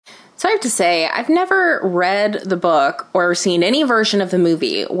So I have to say, I've never read the book or seen any version of the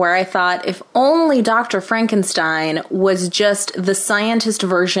movie where I thought if only Dr. Frankenstein was just the scientist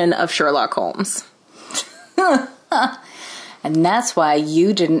version of Sherlock Holmes. And that's why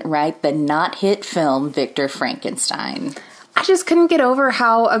you didn't write the not-hit film Victor Frankenstein. I just couldn't get over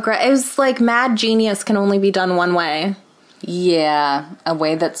how it was like mad genius can only be done one way. Yeah, a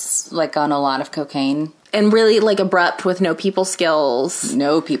way that's like on a lot of cocaine. And really like abrupt with no people skills.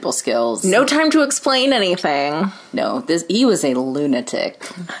 No people skills. No time to explain anything. No, he was a lunatic.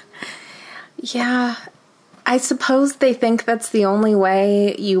 Yeah, I suppose they think that's the only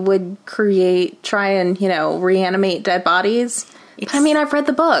way you would try and, reanimate dead bodies. I mean, I've read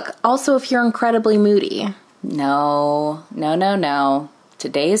the book. Also, if you're incredibly moody. No.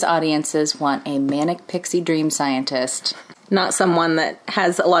 Today's audiences want a manic pixie dream scientist. Not someone that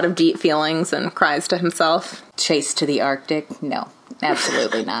has a lot of deep feelings and cries to himself. Chased to the Arctic? No,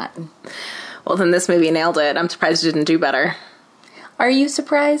 absolutely not. Well, then this movie nailed it. I'm surprised it didn't do better. Are you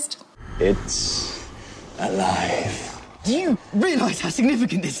surprised? It's alive. Do you realise how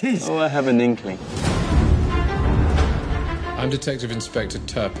significant this is? Oh, I have an inkling. I'm Detective Inspector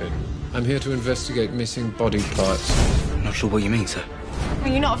Turpin. I'm here to investigate missing body parts. I'm not sure what you mean, sir. Are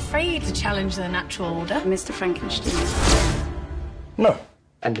you not afraid to challenge the natural order? Mr. Frankenstein. No.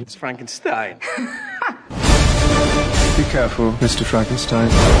 And it's Frankenstein. Be careful, Mr. Frankenstein.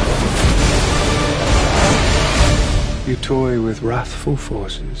 You toy with wrathful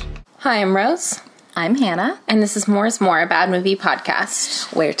forces. Hi, I'm Rose. I'm Hannah. And this is More is More, a Bad Movie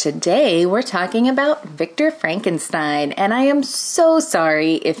podcast. Where today we're talking about Victor Frankenstein. And I am so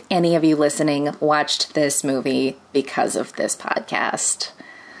sorry if any of you listening watched this movie because of this podcast.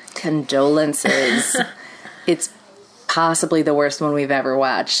 Condolences. It's possibly the worst one we've ever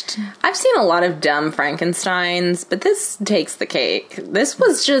watched. I've seen a lot of dumb Frankensteins, but this takes the cake. This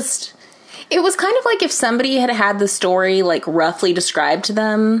was just... It was kind of like if somebody had had the story, like, roughly described to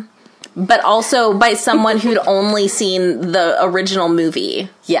them, but also by someone who'd only seen the original movie.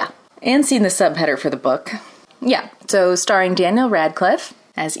 Yeah. And seen the subheader for the book. Yeah. So starring Daniel Radcliffe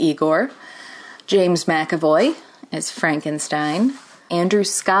as Igor, James McAvoy as Frankenstein, Andrew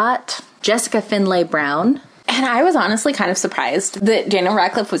Scott, Jessica Finlay Brown. And I was honestly kind of surprised that Daniel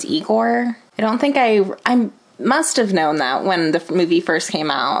Radcliffe was Igor. I don't think I must have known that when the movie first came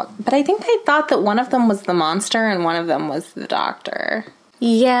out. But I think I thought that one of them was the monster and one of them was the doctor.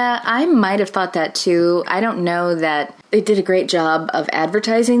 Yeah, I might have thought that too. I don't know that they did a great job of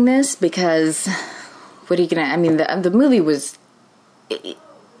advertising this because what are you gonna... I mean, the movie was...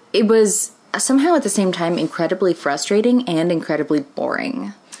 It was somehow at the same time incredibly frustrating and incredibly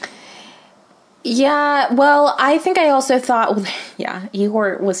boring. Yeah, well, I think I also thought,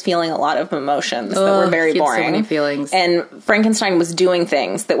 Igor was feeling a lot of emotions that were very boring. So many feelings. And Frankenstein was doing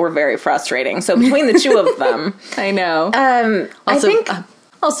things that were very frustrating. So between the two of them... I know.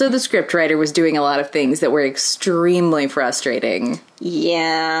 Also, the scriptwriter was doing a lot of things that were extremely frustrating.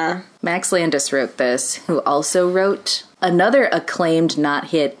 Yeah. Max Landis wrote this, who also wrote another acclaimed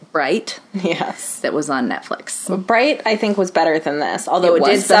not-hit, Bright. Yes. That was on Netflix. Bright, I think, was better than this, although it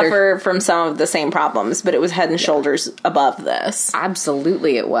did suffer from some of the same problems, but it was head and shoulders above this.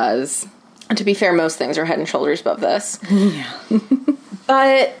 Absolutely it was. And to be fair, most things are head and shoulders above this. Yeah.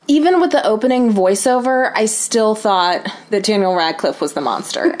 But even with the opening voiceover, I still thought that Daniel Radcliffe was the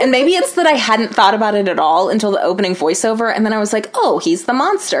monster. And maybe it's that I hadn't thought about it at all until the opening voiceover, and then I was like, oh, he's the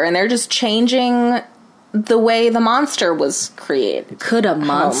monster. And they're just changing the way the monster was created. Could a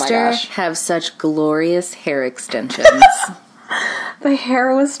monster have such glorious hair extensions? The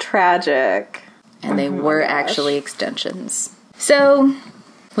hair was tragic. And they were actually extensions. So,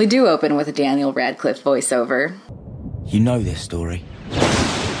 we do open with a Daniel Radcliffe voiceover. You know this story.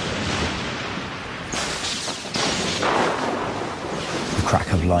 The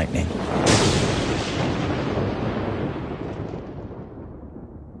crack of lightning.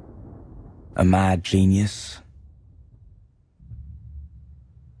 A mad genius.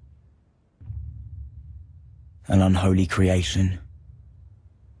 An unholy creation.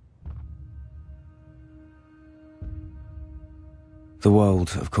 The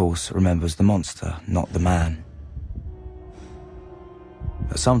world, of course, remembers the monster, not the man.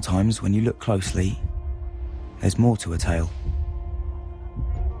 But sometimes, when you look closely, there's more to a tale.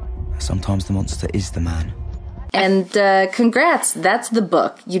 Sometimes the monster is the man. And congrats, that's the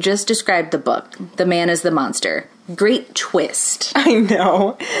book. You just described the book. The man is the monster. Great twist. I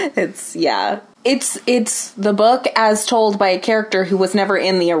know. It's the book as told by a character who was never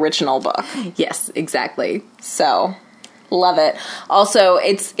in the original book. Yes, exactly. So, Love it. Also,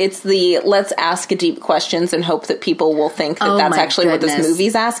 it's the let's ask deep questions and hope that people will think that that's actually what this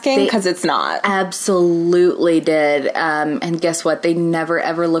movie's asking, because it's not. Absolutely did. And guess what? They never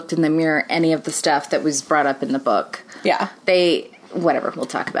ever looked in the mirror any of the stuff that was brought up in the book. Yeah. Whatever, we'll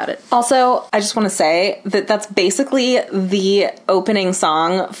talk about it. Also, I just want to say that that's basically the opening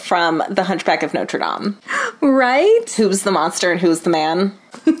song from The Hunchback of Notre Dame. Right? Who's the monster and who's the man?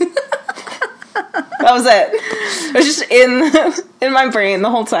 That was it. It was just in my brain the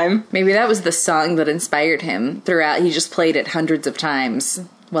whole time. Maybe that was the song that inspired him throughout. He just played it hundreds of times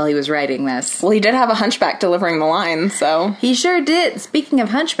while he was writing this. Well, he did have a hunchback delivering the line, so... He sure did. Speaking of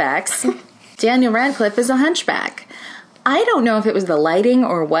hunchbacks, Daniel Radcliffe is a hunchback. I don't know if it was the lighting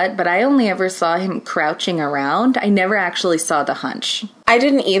or what, but I only ever saw him crouching around. I never actually saw the hunch. I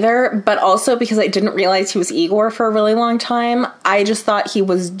didn't either, but also because I didn't realize he was Igor for a really long time, I just thought he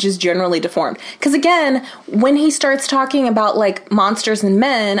was just generally deformed. Because again, when he starts talking about, like, monsters and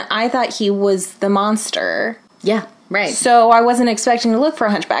men, I thought he was the monster. Yeah, right. So I wasn't expecting to look for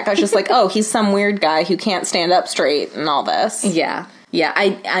a hunchback. I was just like, oh, he's some weird guy who can't stand up straight and all this. Yeah. Yeah,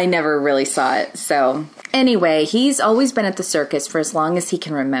 I never really saw it, so... Anyway, he's always been at the circus for as long as he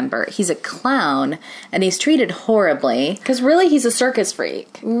can remember. He's a clown, and he's treated horribly. Because really, he's a circus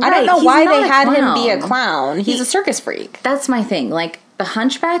freak. Right, I don't know he's why not they a had him clown. be a clown. He's a circus freak. That's my thing. Like, the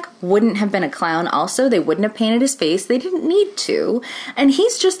hunchback wouldn't have been a clown also. They wouldn't have painted his face. They didn't need to. And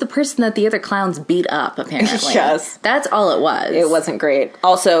he's just the person that the other clowns beat up, apparently. Yes. That's all it was. It wasn't great.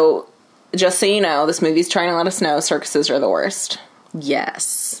 Also, just so you know, this movie's trying to let us know circuses are the worst.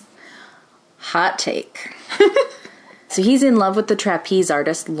 Yes. Hot take. So he's in love with the trapeze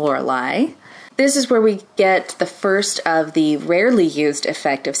artist Lorelei. This is where we get the first of the rarely used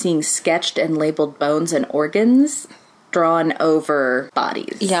effect of seeing sketched and labeled bones and organs drawn over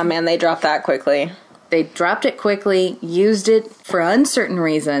bodies. Yeah, man, they dropped that quickly. They dropped it quickly, used it for uncertain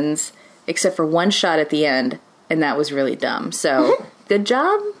reasons, except for one shot at the end, and that was really dumb. So, good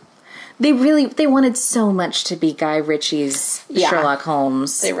job. They wanted so much to be Guy Ritchie's Sherlock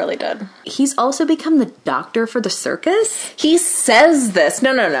Holmes. They really did. He's also become the doctor for the circus? He says this.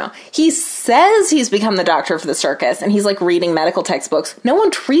 No. He says he's become the doctor for the circus, and he's, like, reading medical textbooks. No one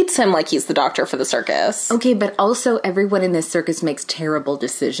treats him like he's the doctor for the circus. Okay, but also everyone in this circus makes terrible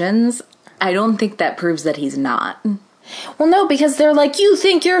decisions. I don't think that proves that he's not. Well, no, because they're like, you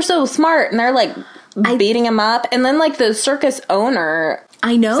think you're so smart, and they're, like, beating him up. And then, like, the circus owner...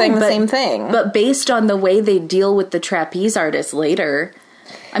 I know, saying the same thing. But based on the way they deal with the trapeze artist later,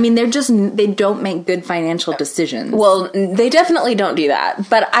 I mean, they don't make good financial decisions. Well, they definitely don't do that.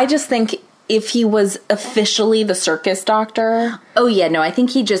 But I just think if he was officially the circus doctor... Oh, yeah, no, I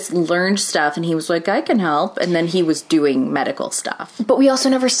think he just learned stuff and he was like, I can help. And then he was doing medical stuff. But we also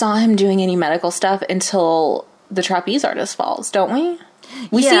never saw him doing any medical stuff until the trapeze artist falls, don't we?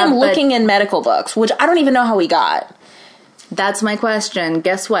 We see him looking in medical books, which I don't even know how he got. That's my question.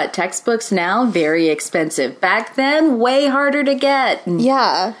 Guess what? Textbooks now, very expensive. Back then, way harder to get.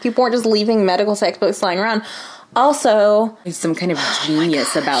 Yeah. People weren't just leaving medical textbooks lying around. Also... He's some kind of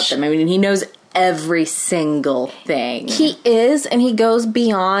genius about them. I mean, he knows every single thing. He is, and he goes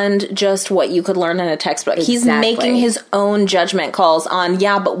beyond just what you could learn in a textbook. Exactly. He's making his own judgment calls on,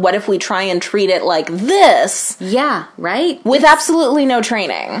 but what if we try and treat it like this? Yeah, right? With absolutely no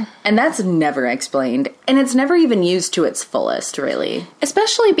training. And that's never explained. And it's never even used to its fullest, really.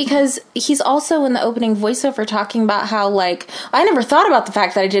 Especially because he's also in the opening voiceover talking about how, like, I never thought about the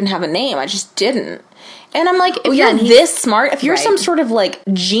fact that I didn't have a name. I just didn't. And I'm like, if you're this smart, if you're some sort of, like,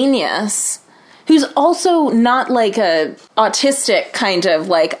 genius... who's also not like a autistic kind of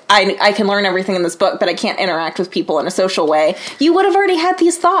like, I can learn everything in this book, but I can't interact with people in a social way. You would have already had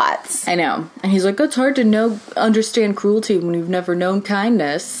these thoughts. I know. And he's like, it's hard to understand cruelty when you've never known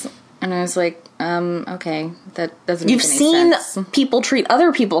kindness. And I was like, okay, that doesn't make any sense. You've seen people treat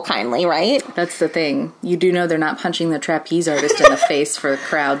other people kindly, right? That's the thing. You do know they're not punching the trapeze artist in the face for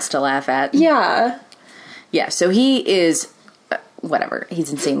crowds to laugh at. Yeah. Yeah, so he is... whatever,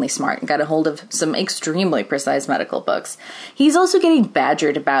 he's insanely smart and got a hold of some extremely precise medical books. He's also getting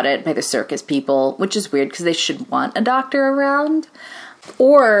badgered about it by the circus people, which is weird because they should want a doctor around.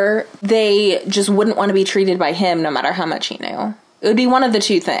 Or they just wouldn't want to be treated by him no matter how much he knew. It would be one of the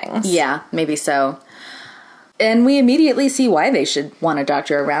two things. Yeah, maybe so. And we immediately see why they should want a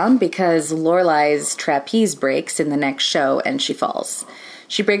doctor around, because Lorelei's trapeze breaks in the next show and she falls.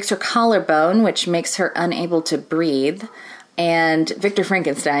 She breaks her collarbone, which makes her unable to breathe. And Victor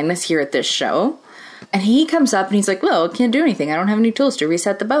Frankenstein is here at this show. And he comes up and he's like, well, can't do anything. I don't have any tools to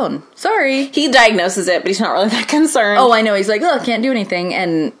reset the bone. Sorry. He diagnoses it, but he's not really that concerned. Oh, I know. He's like, oh, can't do anything.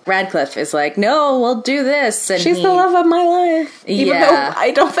 And Radcliffe is like, no, we'll do this. And she's the love of my life. Even though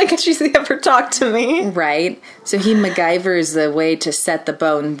I don't think she's ever talked to me. Right. So he MacGyvers the way to set the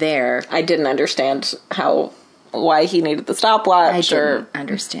bone there. I didn't understand why he needed the stopwatch. I didn't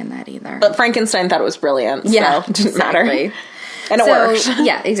understand that either. But Frankenstein thought it was brilliant. Yeah, so it didn't matter. And it worked.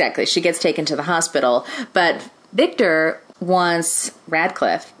 Yeah, exactly. She gets taken to the hospital. But Victor wants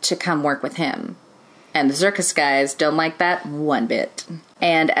Radcliffe to come work with him. And the circus guys don't like that one bit.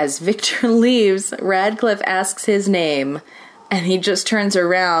 And as Victor leaves, Radcliffe asks his name. And he just turns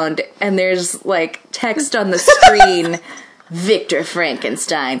around and there's like text on the screen, Victor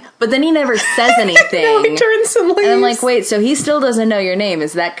Frankenstein. But then he never says anything. No, he turns and leaves. And I'm like, wait, so he still doesn't know your name.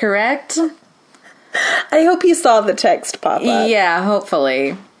 Is that correct? I hope he saw the text pop up. Yeah,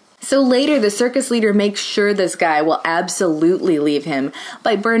 hopefully. So later, the circus leader makes sure this guy will absolutely leave him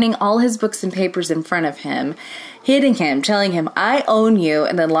by burning all his books and papers in front of him, hitting him, telling him, I own you,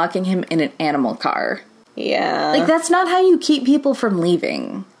 and then locking him in an animal car. Yeah. Like, that's not how you keep people from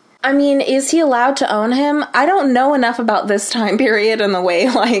leaving. I mean, is he allowed to own him? I don't know enough about this time period and the way,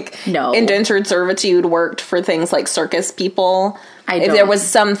 indentured servitude worked for things like circus people. If there was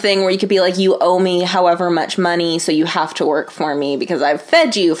something where you could be like, you owe me however much money, so you have to work for me because I've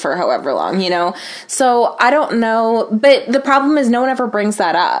fed you for however long, So, I don't know. But the problem is no one ever brings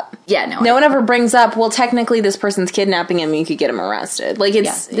that up. Yeah, no one ever brings up, well, technically this person's kidnapping him and you could get him arrested.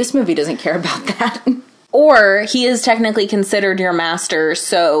 This movie doesn't care about that. Or he is technically considered your master,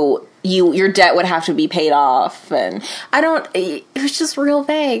 so your debt would have to be paid off. And it was just real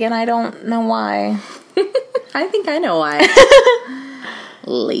vague, and I don't know why. I think I know why.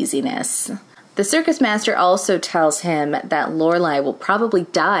 Laziness. The circus master also tells him that Lorelai will probably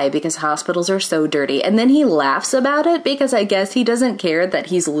die because hospitals are so dirty. And then he laughs about it because I guess he doesn't care that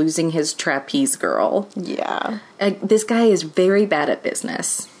he's losing his trapeze girl. Yeah. This guy is very bad at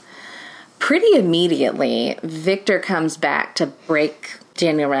business. Pretty immediately, Victor comes back to break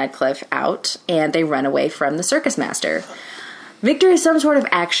Daniel Radcliffe out, and they run away from the circus master. Victor is some sort of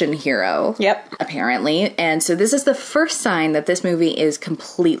action hero. Yep. Apparently. And so this is the first sign that this movie is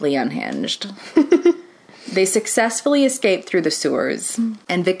completely unhinged. They successfully escape through the sewers,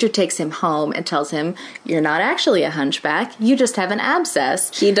 and Victor takes him home and tells him, you're not actually a hunchback, you just have an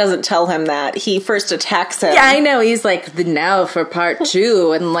abscess. He doesn't tell him that. He first attacks him. Yeah, I know. He's like, now for part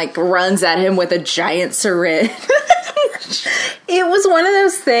 2, and runs at him with a giant syringe. It was one of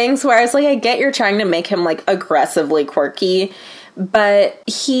those things where I was like, I get you're trying to make him aggressively quirky, but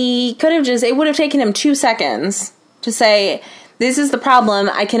he could have it would have taken him 2 seconds to say, this is the problem,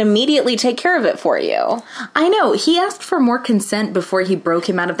 I can immediately take care of it for you. I know, he asked for more consent before he broke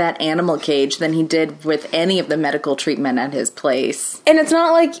him out of that animal cage than he did with any of the medical treatment at his place. And it's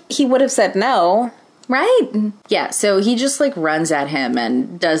not like he would have said no. Right? Yeah, so he just runs at him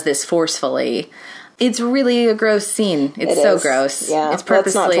and does this forcefully. It's really a gross scene. It's so gross. Yeah, it's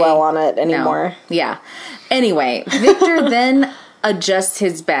purposely. Let's not dwell on it anymore. No. Yeah. Anyway, Victor then adjusts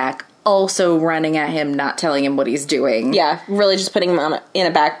his back, also running at him, not telling him what he's doing. Yeah, really just putting him in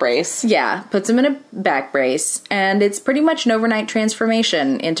a back brace. Yeah, puts him in a back brace, and it's pretty much an overnight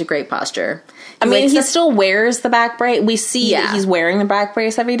transformation into great posture. He still wears the back brace. We see that he's wearing the back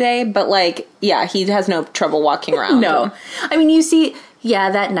brace every day, but he has no trouble walking around. No. You see,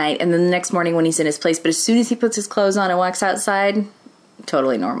 that night, and then the next morning when he's in his place, but as soon as he puts his clothes on and walks outside,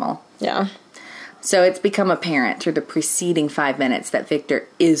 totally normal. Yeah. So it's become apparent through the preceding 5 minutes that Victor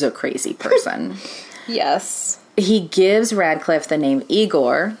is a crazy person. Yes. He gives Radcliffe the name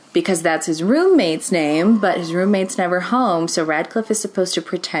Igor because that's his roommate's name, but his roommate's never home, so Radcliffe is supposed to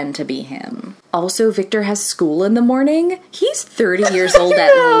pretend to be him. Also, Victor has school in the morning. He's 30 years old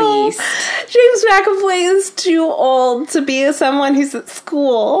at least. James McAvoy is too old to be someone who's at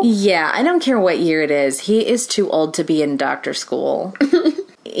school. Yeah, I don't care what year it is. He is too old to be in doctor school.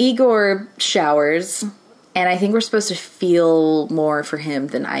 Igor showers, and I think we're supposed to feel more for him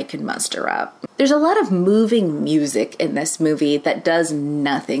than I can muster up. There's a lot of moving music in this movie that does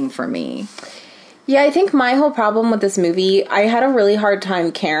nothing for me. Yeah, I think my whole problem with this movie, I had a really hard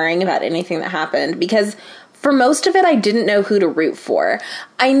time caring about anything that happened because for most of it, I didn't know who to root for.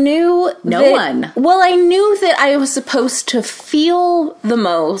 I knew no one. Well, I knew that I was supposed to feel the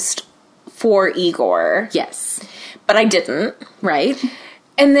most for Igor. Yes. But I didn't. Right.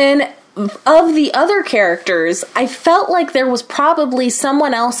 And then of the other characters, I felt like there was probably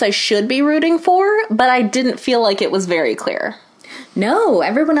someone else I should be rooting for, but I didn't feel like it was very clear. No,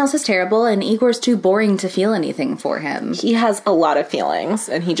 everyone else is terrible, and Igor's too boring to feel anything for him. He has a lot of feelings,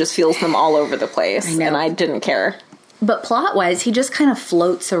 and he just feels them all over the place, I know. and I didn't care. But plot-wise, he just kind of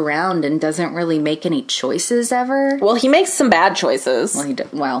floats around and doesn't really make any choices ever. Well, he makes some bad choices.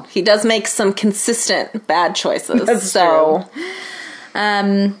 He does make some consistent bad choices. That's so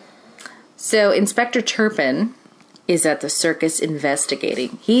true. So Inspector Turpin is at the circus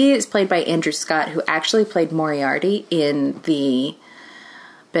investigating. He is played by Andrew Scott, who actually played Moriarty in the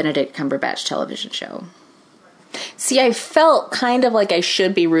Benedict Cumberbatch television show. See, I felt kind of like I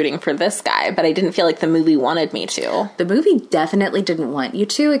should be rooting for this guy, but I didn't feel like the movie wanted me to. The movie definitely didn't want you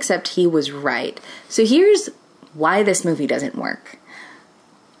to, except he was right. So here's why this movie doesn't work.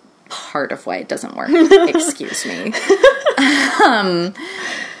 Part of why it doesn't work. Excuse me.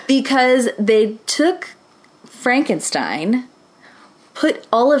 Because they took Frankenstein, put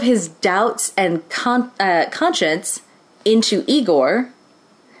all of his doubts and conscience into Igor,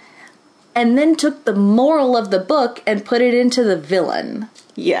 and then took the moral of the book and put it into the villain.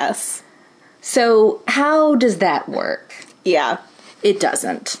 Yes. So how does that work? Yeah. It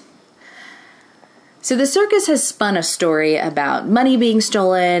doesn't. So the circus has spun a story about money being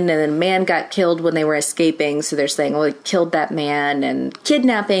stolen, and then a man got killed when they were escaping, so they're saying, well, he killed that man, and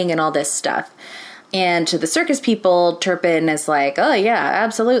kidnapping and all this stuff. And to the circus people, Turpin is like, oh yeah,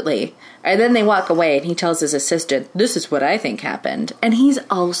 absolutely. And then they walk away and he tells his assistant, this is what I think happened. And he's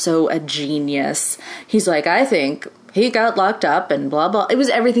also a genius. He's like, I think he got locked up and blah, blah. It was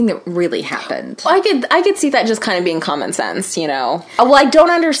everything that really happened. I could see that just kind of being common sense, you know. Well, I don't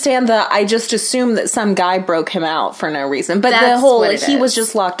understand I just assume that some guy broke him out for no reason. But That's the whole, he was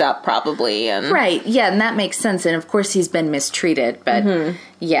just locked up probably. And right, yeah, and that makes sense. And of course he's been mistreated, but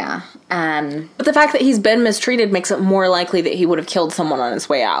yeah. But the fact that he's been mistreated makes it more likely that he would have killed someone on his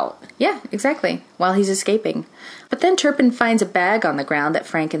way out. Yeah, exactly, while he's escaping. But then Turpin finds a bag on the ground that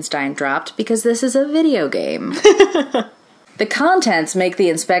Frankenstein dropped because this is a video game. The contents make the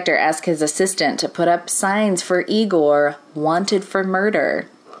inspector ask his assistant to put up signs for Igor, wanted for murder.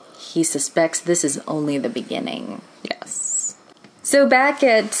 He suspects this is only the beginning. Yes. So back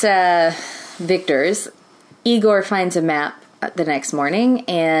at Victor's, Igor finds a map the next morning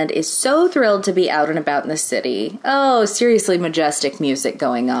and is so thrilled to be out and about in the city. Oh, seriously majestic music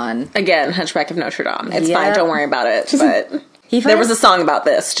going on. Again, Hunchback of Notre Dame. It's Yep. fine, don't worry about it. But There there was a song about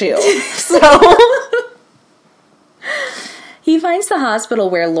this, too. So He finds the hospital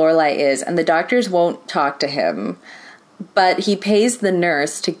where Lorelai is, and the doctors won't talk to him. But he pays the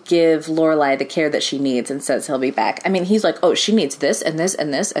nurse to give Lorelai the care that she needs and says he'll be back. I mean, he's like, oh, she needs this and this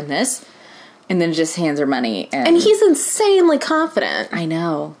and this and this. And then just hands her money. And he's insanely confident. I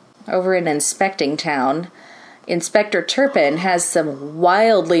know. Over in Inspecting Town, Inspector Turpin has some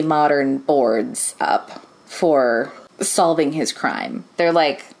wildly modern boards up for solving his crime.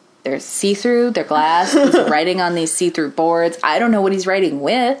 They're see-through, they're glass. He's writing on these see-through boards. I don't know what he's writing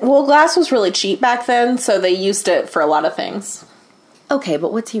with. Well, glass was really cheap back then, so they used it for a lot of things. Okay,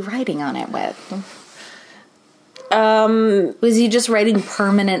 but what's he writing on it with? Was he just writing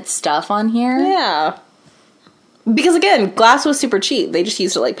permanent stuff on here? Yeah. Because again, glass was super cheap. They just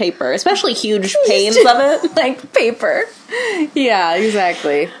used it like paper, especially huge panes of it. Like paper. Yeah,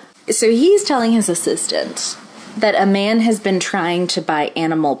 exactly. So he's telling his assistant that a man has been trying to buy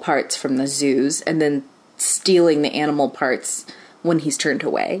animal parts from the zoos and then stealing the animal parts when he's turned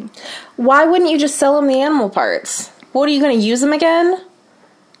away. Why wouldn't you just sell him the animal parts? What, are you going to use them again?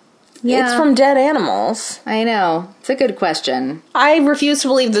 Yeah. It's from dead animals. I know. It's a good question. I refuse to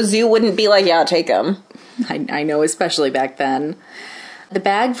believe the zoo wouldn't be like, yeah, take them. I know, especially back then. The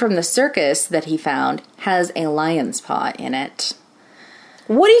bag from the circus that he found has a lion's paw in it.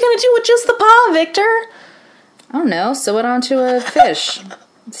 What are you going to do with just the paw, Victor? I don't know. Sew it onto a fish.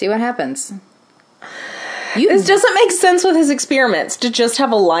 See what happens. This doesn't make sense with his experiments to just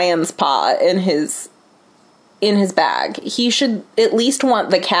have a lion's paw in his bag. He should at least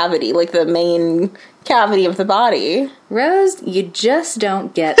want the cavity, like the main cavity of the body. Rose, you just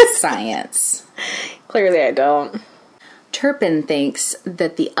don't get science. Clearly I don't. Turpin thinks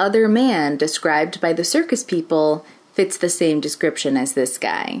that the other man described by the circus people fits the same description as this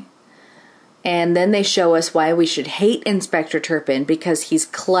guy. And then they show us why we should hate Inspector Turpin because he's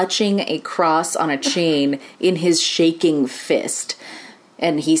clutching a cross on a chain in his shaking fist.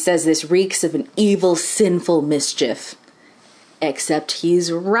 And he says this reeks of an evil, sinful mischief. Except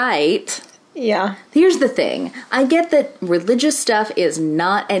he's right. Yeah. Here's the thing. I get that religious stuff is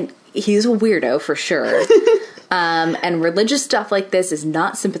not, and he's a weirdo for sure. And religious stuff like this is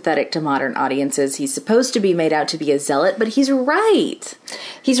not sympathetic to modern audiences. He's supposed to be made out to be a zealot, but he's right.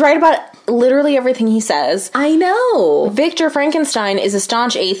 He's right about literally everything he says. I know. Victor Frankenstein is a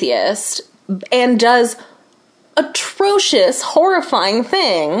staunch atheist and does atrocious, horrifying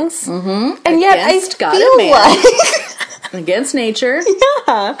things. Mm-hmm. And yet Against I God feel and man. like... Against nature.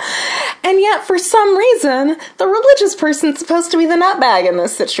 Yeah. And yet, for some reason, the religious person's supposed to be the nutbag in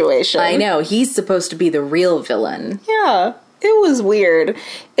this situation. I know. He's supposed to be the real villain. Yeah. It was weird.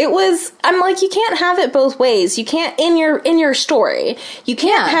 I'm like, you can't have it both ways. You can't, in your story, you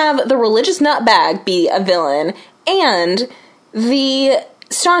can't have the religious nutbag be a villain and the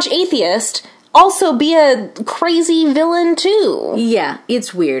staunch atheist also be a crazy villain too. Yeah,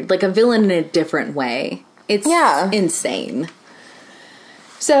 it's weird. Like a villain in a different way. It's insane.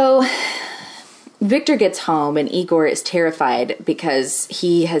 So, Victor gets home and Igor is terrified because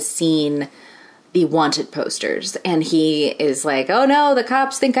he has seen the wanted posters. And he is like, oh no, the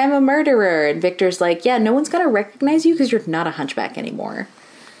cops think I'm a murderer. And Victor's like, yeah, no one's going to recognize you because you're not a hunchback anymore.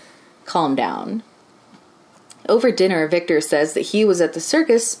 Calm down. Over dinner, Victor says that he was at the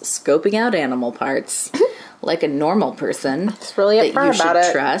circus scoping out animal parts. Like a normal person. He's really upfront about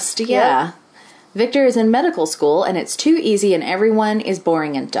it. Trust. Yeah. Yep. Victor is in medical school, and it's too easy, and everyone is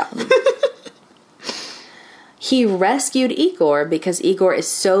boring and dumb. He rescued Igor because Igor is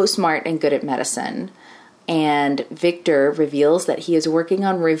so smart and good at medicine. And Victor reveals that he is working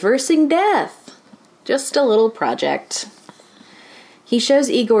on reversing death. Just a little project. He shows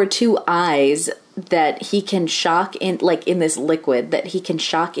Igor 2 eyes that he can shock in, like in this liquid, that he can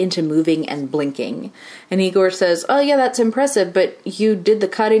shock into moving and blinking. And Igor says, oh yeah, that's impressive, but you did the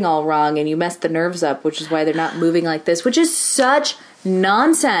cutting all wrong and you messed the nerves up, which is why they're not moving like this, which is such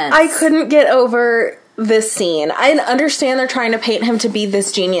nonsense. I couldn't get over this scene. I understand they're trying to paint him to be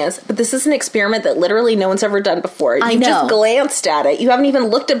this genius, but this is an experiment that literally no one's ever done before. You just glanced at it. You haven't even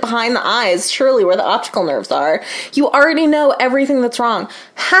looked at behind the eyes, surely, where the optical nerves are. You already know everything that's wrong.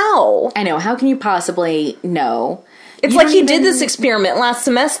 How? I know. How can you possibly know? It's like he did this experiment last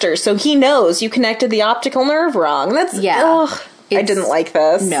semester, so he knows you connected the optical nerve wrong. That's... Yeah. Ugh, I didn't like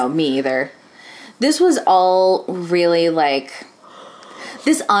this. No, me either. This was all really, like...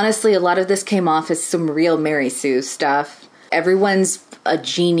 This, honestly, a lot of this came off as some real Mary Sue stuff. Everyone's a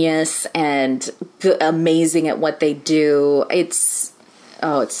genius and amazing at what they do. It's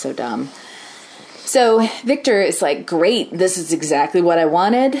so dumb. So Victor is like, great, this is exactly what I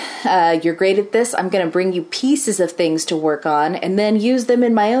wanted. You're great at this. I'm going to bring you pieces of things to work on and then use them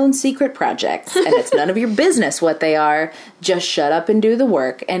in my own secret projects. And it's none of your business what they are. Just shut up and do the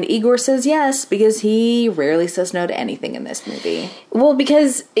work. And Igor says yes, because he rarely says no to anything in this movie. Well,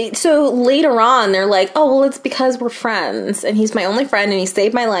 because, so later on, they're like, oh, well, it's because we're friends. And he's my only friend and he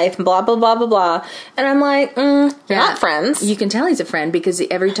saved my life and blah, blah, blah, blah, blah. And I'm like, you're not friends. You can tell he's a friend because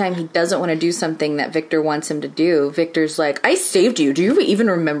every time he doesn't want to do something that Victor wants him to do, Victor's like, I saved you. Do you even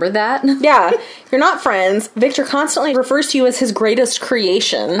remember that? Yeah. You're not friends. Victor constantly refers to you as his greatest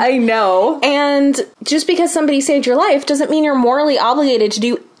creation. I know. And just because somebody saved your life doesn't mean you're morally obligated to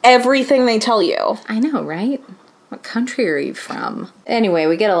do everything they tell you. I know, right? What country are you from? Anyway,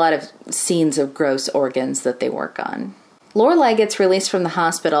 we get a lot of scenes of gross organs that they work on. Lorelai gets released from the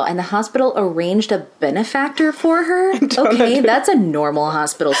hospital, and the hospital arranged a benefactor for her? Okay, that's a normal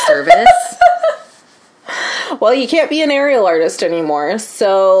hospital service. Well, you can't be an aerial artist anymore,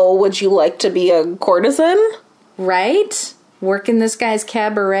 so would you like to be a courtesan? Right? Work in this guy's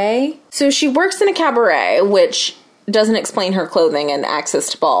cabaret? So she works in a cabaret, which doesn't explain her clothing and access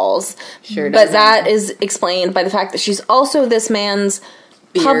to balls. Sure doesn't. But that is explained by the fact that she's also this man's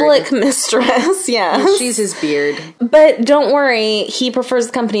beard. Public mistress. Yes. She's his beard. But don't worry, he prefers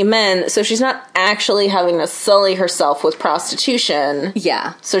the company of men, so she's not actually having to sully herself with prostitution.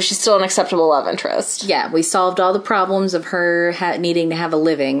 Yeah. So she's still an acceptable love interest. Yeah, we solved all the problems of her needing to have a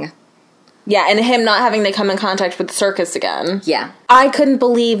living. Yeah, and him not having to come in contact with the circus again. Yeah. I couldn't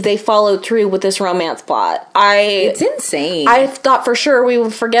believe they followed through with this romance plot. It's insane. I thought for sure we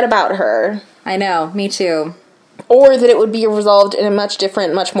would forget about her. I know, me too. Or that it would be resolved in a much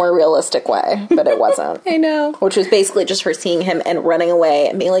different, much more realistic way. But it wasn't. I know. Which was basically just her seeing him and running away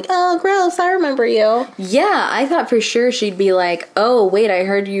and being like, oh, gross, I remember you. Yeah, I thought for sure she'd be like, oh, wait, I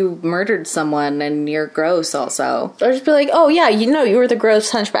heard you murdered someone and you're gross also. Or just be like, oh, yeah, you were the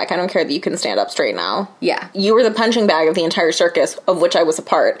gross hunchback. I don't care that you can stand up straight now. Yeah. You were the punching bag of the entire circus, of which I was a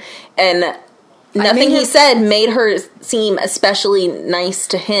part. And nothing he said made her seem especially nice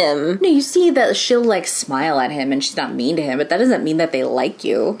to him. No, you see that she'll, like, smile at him and she's not mean to him, but that doesn't mean that they like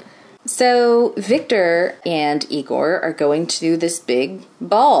you. So, Victor and Igor are going to this big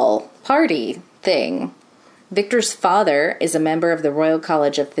ball party thing. Victor's father is a member of the Royal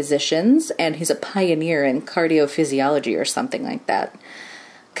College of Physicians, and he's a pioneer in cardiophysiology or something like that.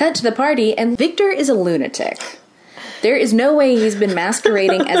 Cut to the party, and Victor is a lunatic. There is no way he's been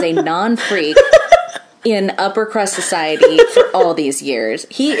masquerading as a non-freak in upper crust society for all these years.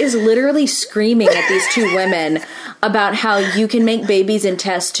 He is literally screaming at these two women about how you can make babies in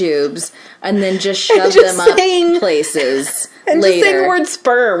test tubes and then just shove them up places and later. Just saying the word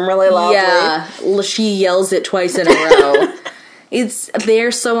sperm really loudly. Yeah, she yells it twice in a row.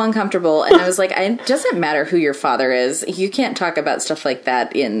 They're so uncomfortable, and I was like, it doesn't matter who your father is. You can't talk about stuff like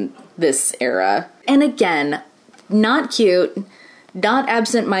that in this era. And again, not cute, not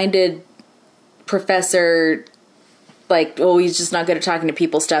absent-minded professor, like, oh, he's just not good at talking to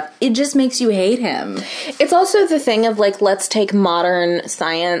people stuff. It just makes you hate him. It's also the thing of, like, let's take modern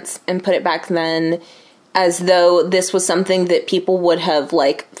science and put it back then as though this was something that people would have,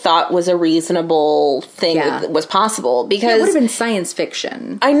 like, thought was a reasonable thing that was possible. Because it would have been science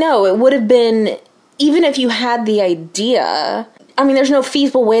fiction. I know, it would have been, even if you had the idea, I mean, there's no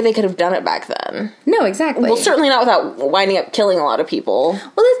feasible way they could have done it back then. No, exactly. Well, certainly not without winding up killing a lot of people.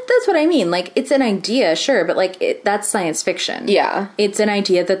 Well, that's what I mean. Like, it's an idea, sure, but, like, that's science fiction. Yeah. It's an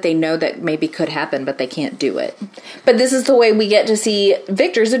idea that they know that maybe could happen, but they can't do it. But this is the way we get to see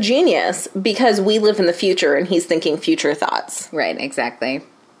Victor's a genius, because we live in the future and he's thinking future thoughts. Right, exactly.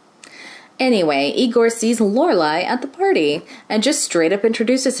 Anyway, Igor sees Lorelai at the party and just straight up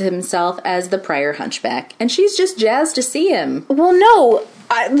introduces himself as the prior hunchback, and she's just jazzed to see him. Well, no,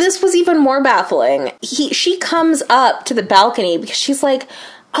 this was even more baffling. She comes up to the balcony because she's like,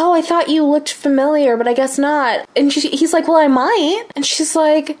 oh, I thought you looked familiar, but I guess not. And he's like, well, I might. And she's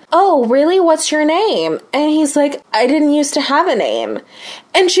like, oh, really? What's your name? And he's like, I didn't used to have a name.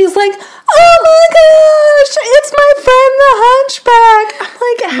 And she's like, oh my gosh, it's my friend the Hunchback. I'm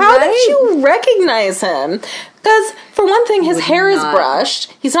like, how did you recognize him? Because, for one thing, his hair is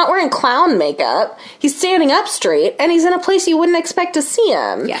brushed, he's not wearing clown makeup, he's standing up straight, and he's in a place you wouldn't expect to see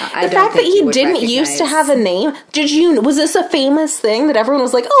him. Yeah, the fact that he didn't used to have a name, was this a famous thing that everyone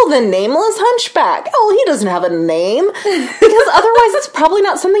was like, oh, the nameless hunchback? Oh, he doesn't have a name. Because otherwise it's probably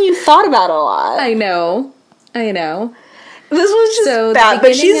not something you thought about a lot. I know. This was just bad,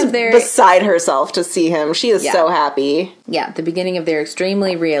 but she's beside herself to see him. She is so happy. Yeah, the beginning of their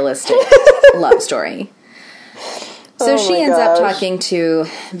extremely realistic love story. So she ends up talking to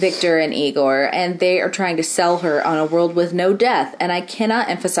Victor and Igor, and they are trying to sell her on a world with no death. And I cannot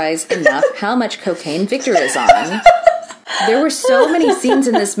emphasize enough how much cocaine Victor is on. There were so many scenes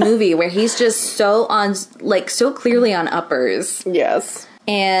in this movie where he's just so clearly on uppers. Yes.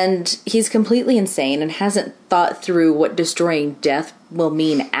 And he's completely insane and hasn't thought through what destroying death will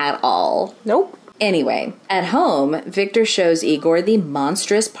mean at all. Nope. Anyway, at home, Victor shows Igor the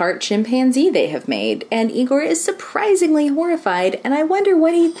monstrous part chimpanzee they have made, and Igor is surprisingly horrified, and I wonder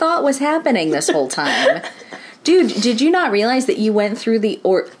what he thought was happening this whole time. Dude, did you not realize that you went through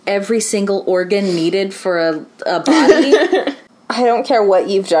every single organ needed for a body? I don't care what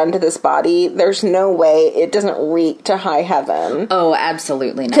you've done to this body. There's no way it doesn't reek to high heaven. Oh,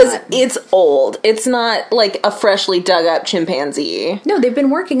 absolutely not. Because it's old. It's not like a freshly dug up chimpanzee. No, they've been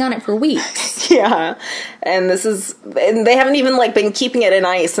working on it for weeks. Yeah. And they haven't even been keeping it in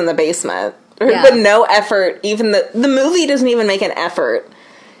ice in the basement. There's been no effort. Even the movie doesn't even make an effort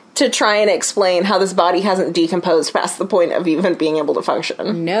to try and explain how this body hasn't decomposed past the point of even being able to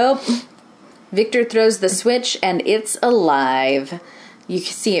function. Nope. Victor throws the switch, and it's alive. You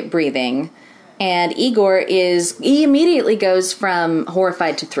can see it breathing. And Igor he immediately goes from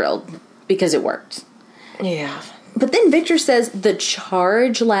horrified to thrilled, because it worked. Yeah. But then Victor says the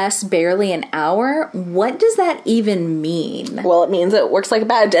charge lasts barely an hour? What does that even mean? Well, it means it works like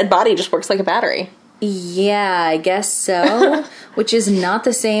a dead body just works like a battery. Yeah, I guess so. Which is not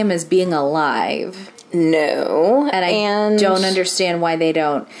the same as being alive. No. And I don't understand why they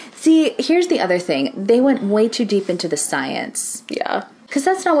don't. See, here's the other thing. They went way too deep into the science. Yeah. Because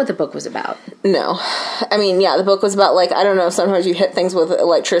that's not what the book was about. No. I mean, yeah, the book was about, I don't know, sometimes you hit things with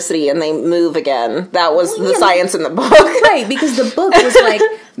electricity and they move again. That was the science in the book. Right, because the book was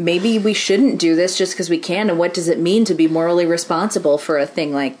maybe we shouldn't do this just because we can, and what does it mean to be morally responsible for a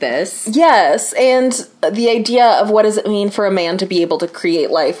thing like this? Yes, and the idea of what does it mean for a man to be able to create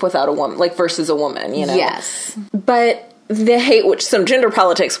life without a woman, versus a woman, you know? Yes. But they hate some gender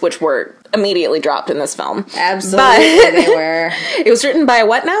politics, which were immediately dropped in this film. Absolutely, they were. It was written by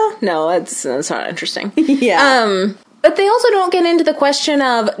what now? No, it's not interesting. Yeah. But they also don't get into the question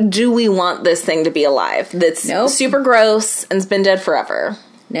of, do we want this thing to be alive? That's super gross and's been dead forever.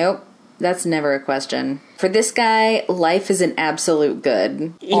 Nope. That's never a question. For this guy, life is an absolute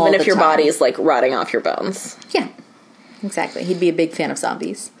good. Even if your body is, like, rotting off your bones. Yeah, exactly. He'd be a big fan of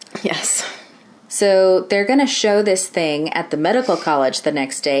zombies. Yes. So they're going to show this thing at the medical college the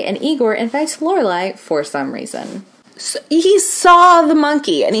next day, and Igor invites Lorelai for some reason. So he saw the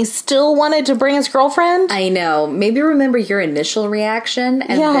monkey, and he still wanted to bring his girlfriend? I know. Maybe remember your initial reaction,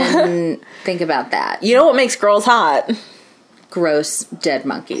 and then think about that. You know what makes girls hot? Gross dead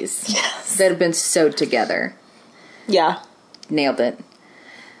monkeys. Yes. That have been sewed together. Yeah. Nailed it.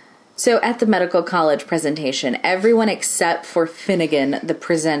 So at the medical college presentation, everyone except for Finnegan, the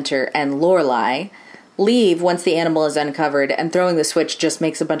presenter, and Lorelai leave once the animal is uncovered, and throwing the switch just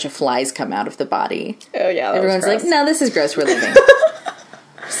makes a bunch of flies come out of the body. Oh, yeah. Everyone's like, no, this is gross, we're leaving.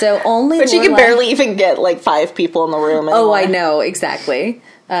 So only But Lorelai... you can barely even get, like, 5 people in the room anymore. Oh, I know, exactly.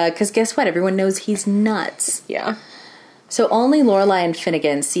 Because guess what? Everyone knows he's nuts. Yeah. So only Lorelai and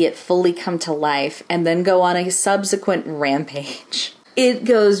Finnegan see it fully come to life, and then go on a subsequent rampage. It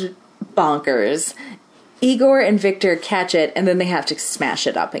goes bonkers. Igor and Victor catch it, and then they have to smash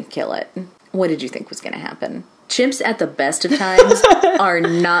it up and kill it. What did you think was going to happen? Chimps at the best of times are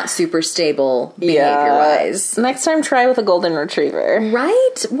not super stable behavior-wise. Next time, try with a golden retriever.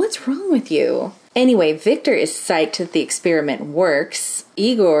 Right? What's wrong with you? Anyway, Victor is psyched that the experiment works.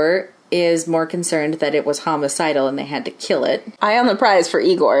 Igor is more concerned that it was homicidal and they had to kill it. Eye on the prize for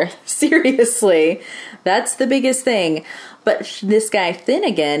Igor. Seriously. That's the biggest thing. But this guy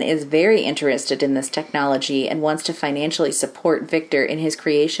Finnegan is very interested in this technology and wants to financially support Victor in his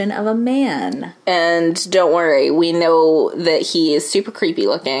creation of a man. And don't worry, we know that he is super creepy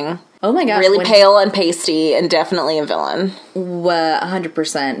looking. Oh my gosh. Really pale and pasty, and definitely a villain.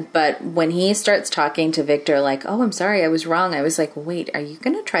 100%. But when he starts talking to Victor like, oh, I'm sorry, I was wrong. I was like, wait, are you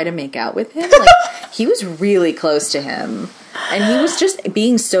going to try to make out with him? Like, he was really close to him. And he was just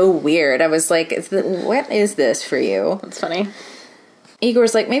being so weird. I was like, what is this for you? That's funny.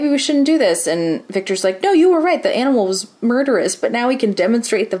 Igor's like, maybe we shouldn't do this. And Victor's like, no, you were right. The animal was murderous, but now we can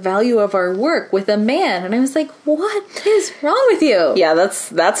demonstrate the value of our work with a man. And I was like, what is wrong with you? Yeah,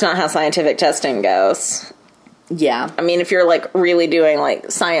 that's not how scientific testing goes. Yeah. I mean, if you're, like, really doing, like,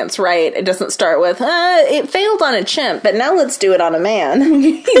 science right, it doesn't start with, it failed on a chimp, but now let's do it on a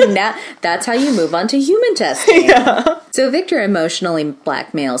man. Now, that's how you move on to human testing. Yeah. So Victor emotionally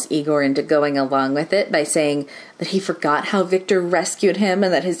blackmails Igor into going along with it by saying that he forgot how Victor rescued him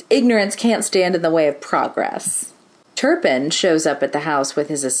and that his ignorance can't stand in the way of progress. Turpin shows up at the house with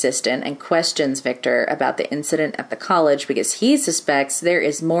his assistant and questions Victor about the incident at the college because he suspects there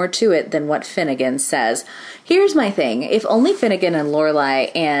is more to it than what Finnegan says. Here's my thing. If only Finnegan and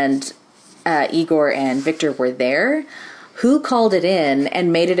Lorelai and Igor and Victor were there, who called it in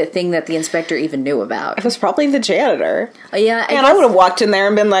and made it a thing that the inspector even knew about? It was probably the janitor. Yeah, and I would have walked in there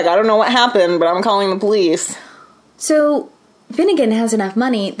and been like, I don't know what happened, but I'm calling the police. So Finnegan has enough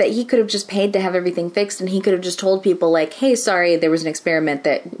money that he could have just paid to have everything fixed, and he could have just told people, like, hey, sorry, there was an experiment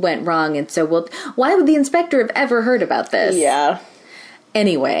that went wrong, and so why would the inspector have ever heard about this? Yeah.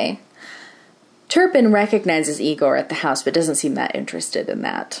 Anyway, Turpin recognizes Igor at the house, but doesn't seem that interested in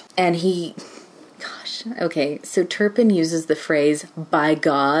that. And okay, so Turpin uses the phrase, by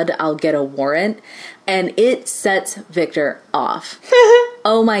God, I'll get a warrant, and it sets Victor off.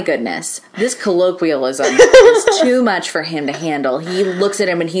 Oh my goodness. This colloquialism is too much for him to handle. He looks at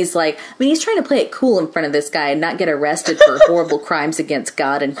him and he's like, I mean, he's trying to play it cool in front of this guy and not get arrested for horrible crimes against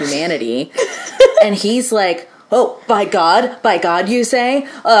God and humanity. And he's like, oh, by God, you say?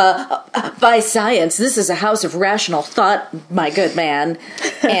 By science, this is a house of rational thought, my good man.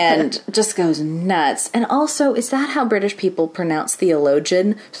 And just goes nuts. And also, is that how British people pronounce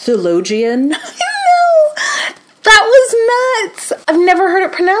theologian? Theologian? No! That was nuts! I've never heard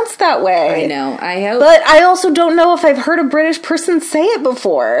it pronounced that way. I know, I hope. But I also don't know if I've heard a British person say it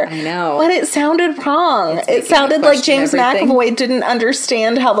before. I know. But it sounded wrong. It sounded like James McAvoy didn't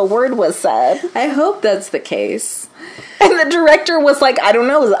understand how the word was said. I hope that's the case. And the director was like, I don't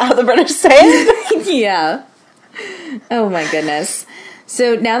know, is that how the British say it? Yeah. Oh my goodness.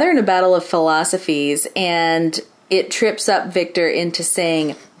 So now they're in a battle of philosophies, and it trips up Victor into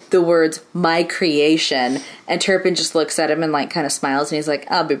saying the words, my creation, and Turpin just looks at him and like kind of smiles, and he's like,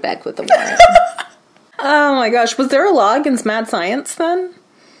 I'll be back with the warrant. Oh my gosh, was there a law against mad science then?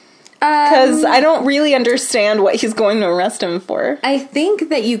 Because I don't really understand what he's going to arrest him for. I think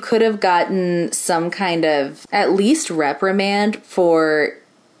that you could have gotten some kind of, at least reprimand for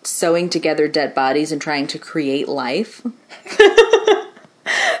sewing together dead bodies and trying to create life.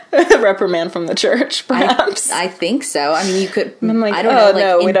 Reprimand from the church, perhaps. I think so. I mean, you could, I'm like, I don't know, like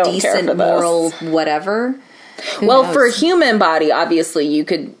no, we don't care indecent for moral whatever. Well, knows? for a human body, obviously you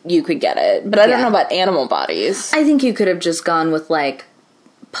could get it, but I don't Yeah. know about animal bodies. I think you could have just gone with, like,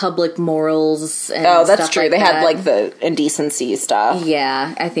 public morals and Oh, that's stuff true. like They that. had like the indecency stuff.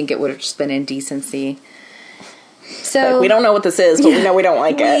 Yeah, I think it would have just been indecency. So Like, we don't know what this is, but we know we don't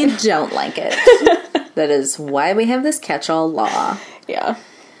like we it. don't like it. That is why we have this catch-all law. Yeah.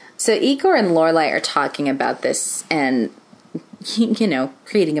 So Igor and Lorelai are talking about this and, you know,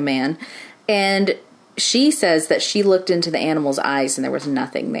 creating a man. And she says that she looked into the animal's eyes and there was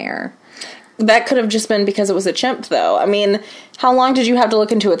nothing there. That could have just been because it was a chimp, though. I mean, how long did you have to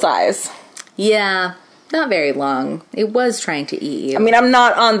look into its eyes? Yeah, not very long. It was trying to eat you. I mean, I'm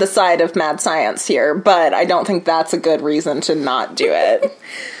not on the side of mad science here, but I don't think that's a good reason to not do it.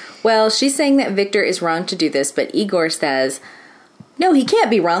 Well, she's saying that Victor is wrong to do this, but Igor says, no, he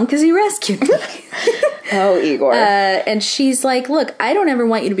can't be wrong because he rescued me. Oh, Igor. And she's like, look, I don't ever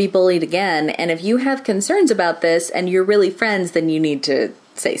want you to be bullied again, and if you have concerns about this and you're really friends, then you need to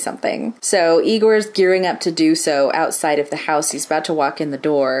say something. So Igor's gearing up to do so outside of the house. He's about to walk in the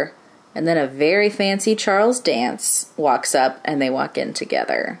door, and then a very fancy Charles Dance walks up, and they walk in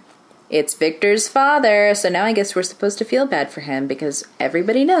together. It's Victor's father, so now I guess we're supposed to feel bad for him, because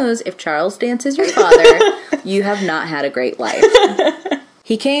everybody knows if Charles Dance is your father, you have not had a great life.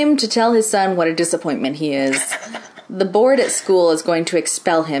 He came to tell his son what a disappointment he is. The board at school is going to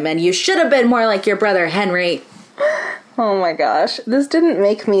expel him, and you should have been more like your brother, Henry. Oh my gosh. This didn't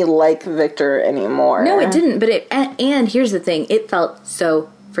make me like Victor anymore. No, it didn't, but and here's the thing, it felt so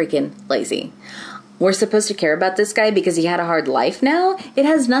freaking lazy. We're supposed to care about this guy because he had a hard life now. It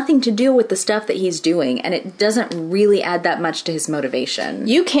has nothing to do with the stuff that he's doing, and it doesn't really add that much to his motivation.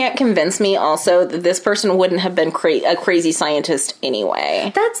 You can't convince me also that this person wouldn't have been a crazy scientist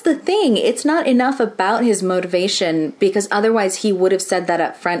anyway. That's the thing. It's not enough about his motivation, because otherwise he would have said that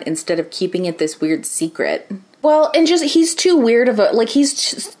up front instead of keeping it this weird secret. Well, and just, he's too weird of a, like,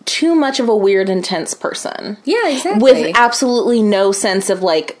 he's too much of a weird, intense person. Yeah, exactly. With absolutely no sense of,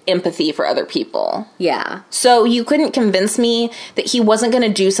 like, empathy for other people. Yeah. So you couldn't convince me that he wasn't going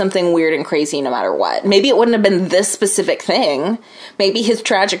to do something weird and crazy no matter what. Maybe it wouldn't have been this specific thing. Maybe his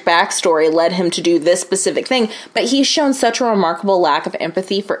tragic backstory led him to do this specific thing. But he's shown such a remarkable lack of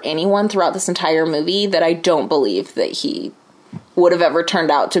empathy for anyone throughout this entire movie that I don't believe that he would have ever turned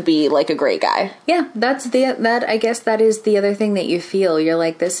out to be like a great guy. Yeah, I guess that is the other thing that you feel. You're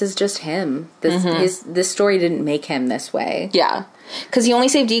like, this is just him. This story didn't make him this way. Yeah. Because he only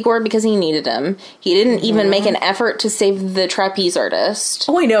saved Igor because he needed him. He didn't even make an effort to save the trapeze artist.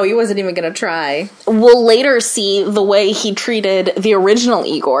 Oh, I know. He wasn't even going to try. We'll later see the way he treated the original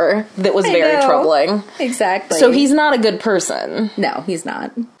Igor that was very troubling. Exactly. So he's not a good person. No, he's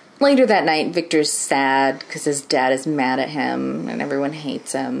not. Later that night, Victor's sad because his dad is mad at him and everyone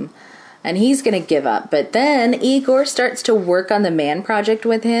hates him. And he's going to give up. But then Igor starts to work on the man project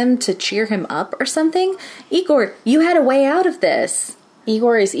with him to cheer him up or something. Igor, you had a way out of this.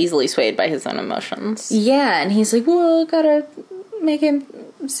 Igor is easily swayed by his own emotions. Yeah, and he's like, well, gotta make him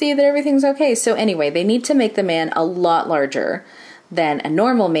see that everything's okay. So anyway, they need to make the man a lot larger than a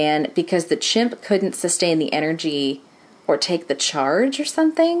normal man because the chimp couldn't sustain the energy or take the charge or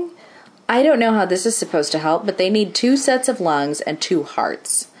something. I don't know how this is supposed to help, but they need 2 sets of lungs and 2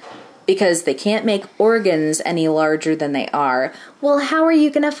 hearts. Because they can't make organs any larger than they are. Well, how are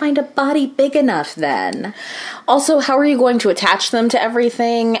you going to find a body big enough then? Also, how are you going to attach them to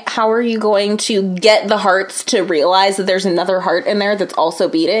everything? How are you going to get the hearts to realize that there's another heart in there that's also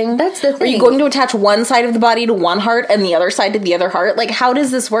beating? That's the thing. Are you going to attach one side of the body to one heart and the other side to the other heart? Like, how does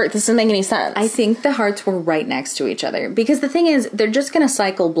this work? This doesn't make any sense. I think the hearts were right next to each other. Because the thing is, they're just going to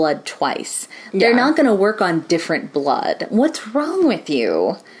cycle blood twice. They're not going to work on different blood. What's wrong with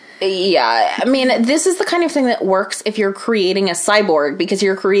you? Yeah, I mean, this is the kind of thing that works if you're creating a cyborg because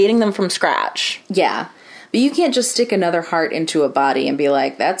you're creating them from scratch. Yeah. But you can't just stick another heart into a body and be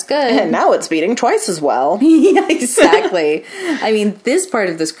like, that's good. And now it's beating twice as well. Yeah, exactly. I mean, this part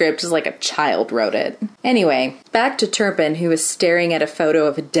of the script is like a child wrote it. Anyway, back to Turpin, who is staring at a photo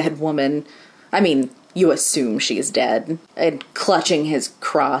of a dead woman. I mean, you assume she's dead, and clutching his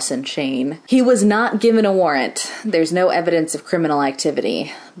cross and chain. He was not given a warrant. There's no evidence of criminal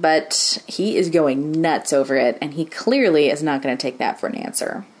activity, but he is going nuts over it, and he clearly is not going to take that for an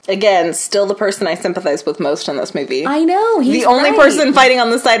answer. Again, still the person I sympathize with most in this movie. I know, he's the only right. person fighting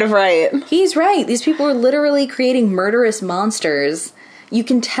on the side of right. He's right. These people are literally creating murderous monsters. You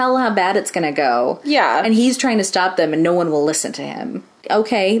can tell how bad it's going to go. Yeah. And he's trying to stop them, and no one will listen to him.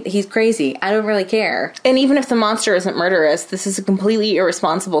 Okay, he's crazy. I don't really care. And even if the monster isn't murderous, this is a completely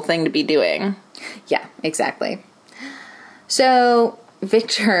irresponsible thing to be doing. Yeah, exactly. So,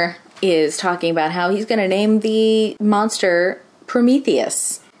 Victor is talking about how he's going to name the monster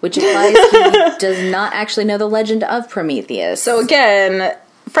Prometheus, which implies he does not actually know the legend of Prometheus. So again,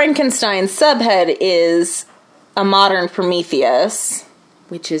 Frankenstein's subhead is a modern Prometheus.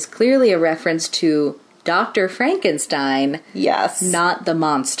 Which is clearly a reference to Dr. Frankenstein. Yes. Not the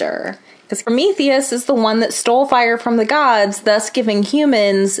monster. Because Prometheus is the one that stole fire from the gods, thus giving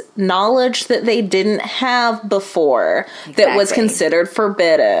humans knowledge that they didn't have before, that was considered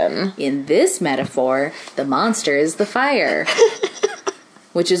forbidden. In this metaphor, the monster is the fire.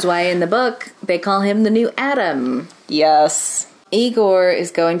 Which is why in the book, they call him the new Adam. Yes. Igor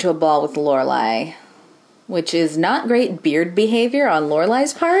is going to a ball with Lorelai, which is not great beard behavior on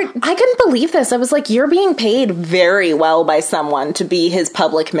Lorelai's part. I couldn't believe this. I was like, you're being paid very well by someone to be his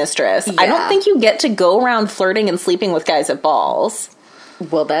public mistress. Yeah. I don't think you get to go around flirting and sleeping with guys at balls.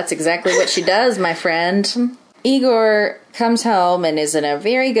 Well, that's exactly what she does, my friend. Igor comes home and is in a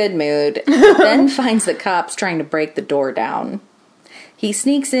very good mood, then finds the cops trying to break the door down. He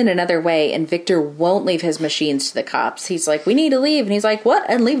sneaks in another way, and Victor won't leave his machines to the cops. He's like, we need to leave. And he's like, what?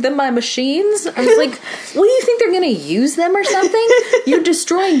 And leave them my machines? I was like, what do you think they're going to use them or something? You're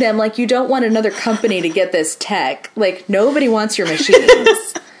destroying them like you don't want another company to get this tech. Like, nobody wants your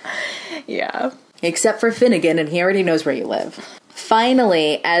machines. Yeah. Except for Finnegan, and he already knows where you live.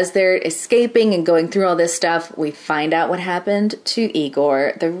 Finally, as they're escaping and going through all this stuff, we find out what happened to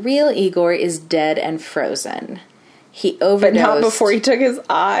Igor. The real Igor is dead and frozen. He overdosed. But not before he took his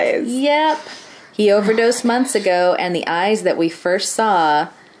eyes. Yep. He overdosed months ago, and the eyes that we first saw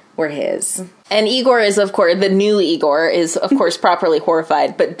were his. And Igor is, of course, the new Igor is, of course, properly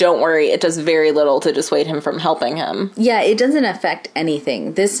horrified, but don't worry, it does very little to dissuade him from helping him. Yeah, it doesn't affect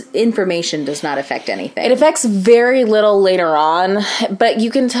anything. This information does not affect anything. It affects very little later on, but you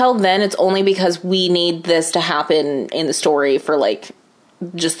can tell then it's only because we need this to happen in the story for, like,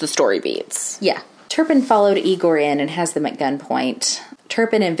 just the story beats. Yeah. Turpin followed Igor in and has them at gunpoint.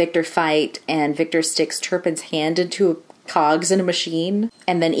 Turpin and Victor fight, and Victor sticks Turpin's hand into cogs in a machine,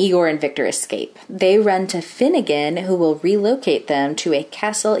 and then Igor and Victor escape. They run to Finnegan, who will relocate them to a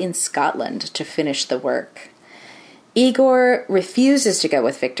castle in Scotland to finish the work. Igor refuses to go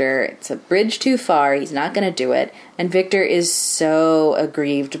with Victor. It's a bridge too far. He's not going to do it. And Victor is so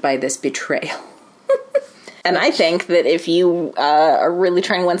aggrieved by this betrayal. And I think that if you are really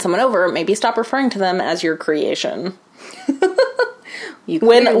trying to win someone over, maybe stop referring to them as your creation.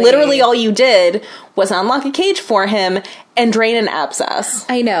 When literally all you did was unlock a cage for him and drain an abscess.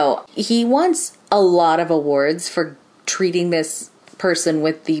 I know. He wants a lot of awards for treating this person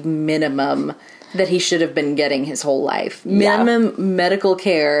with the minimum that he should have been getting his whole life. Minimum medical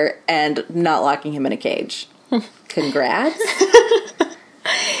care and not locking him in a cage. Congrats.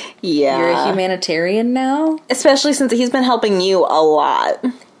 Yeah. You're a humanitarian now? Especially since he's been helping you a lot.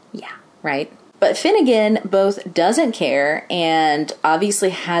 Yeah, right. But Finnegan both doesn't care and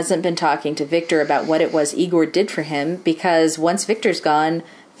obviously hasn't been talking to Victor about what it was Igor did for him, because once Victor's gone,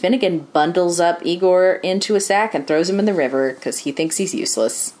 Finnegan bundles up Igor into a sack and throws him in the river because he thinks he's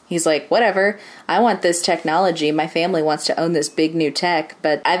useless. He's like, whatever, I want this technology. My family wants to own this big new tech,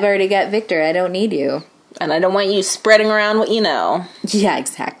 but I've already got Victor. I don't need you. And I don't want you spreading around what you know. Yeah,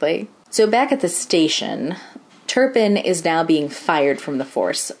 exactly. So back at the station, Turpin is now being fired from the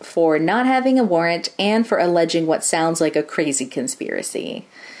force for not having a warrant and for alleging what sounds like a crazy conspiracy,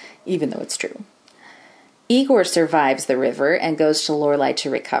 even though it's true. Igor survives the river and goes to Lorelai to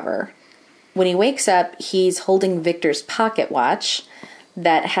recover. When he wakes up, he's holding Victor's pocket watch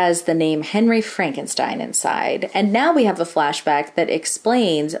that has the name Henry Frankenstein inside. And now we have a flashback that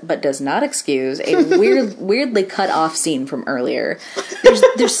explains, but does not excuse, a weirdly cut off scene from earlier.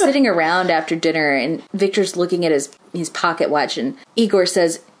 They're sitting around after dinner, and Victor's looking at his pocket watch, and Igor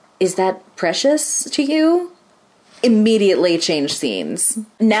says, "Is that precious to you?" Immediately change scenes.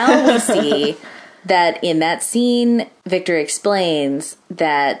 Now we see that in that scene, Victor explains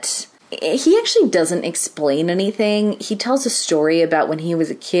that he actually doesn't explain anything. He tells a story about when he was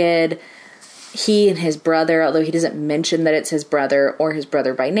a kid. He and his brother, although he doesn't mention that it's his brother or his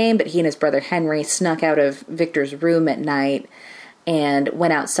brother by name, but he and his brother Henry snuck out of Victor's room at night and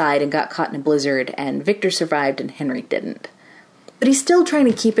went outside and got caught in a blizzard, and Victor survived and Henry didn't. But he's still trying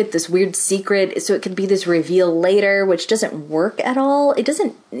to keep it this weird secret so it could be this reveal later, which doesn't work at all.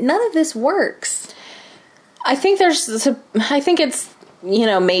 None of this works. I think it's, you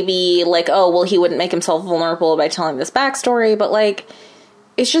know, maybe like, oh, well, he wouldn't make himself vulnerable by telling this backstory, but like,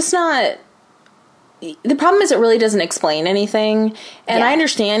 it's just not. The problem is it really doesn't explain anything, and yeah. I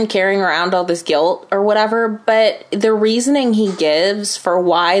understand carrying around all this guilt or whatever, but the reasoning he gives for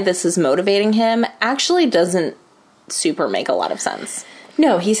why this is motivating him actually doesn't super make a lot of sense.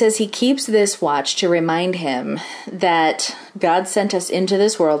 No, he says he keeps this watch to remind him that God sent us into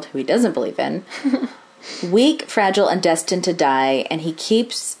this world, who he doesn't believe in, weak, fragile, and destined to die, and he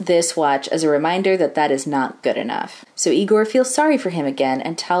keeps this watch as a reminder that that is not good enough. So Igor feels sorry for him again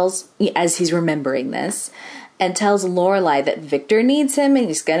and tells, as he's remembering this, and tells Lorelai that Victor needs him and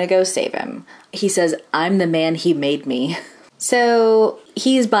he's gonna go save him. He says, I'm the man he made me. So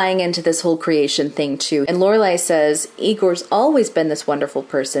he's buying into this whole creation thing too. And Lorelai says Igor's always been this wonderful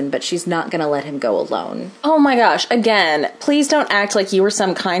person, but she's not going to let him go alone. Oh my gosh, again, please don't act like you were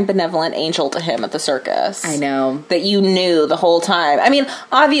some kind, benevolent angel to him at the circus. I know. That you knew the whole time. I mean,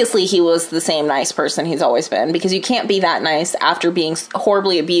 obviously he was the same nice person he's always been, because you can't be that nice after being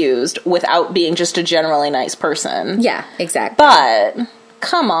horribly abused without being just a generally nice person. Yeah, exactly. But,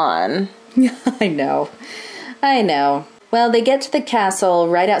 come on. I know. Well, they get to the castle,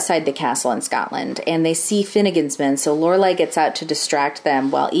 right outside the castle in Scotland, and they see Finnegan's men, so Lorelai gets out to distract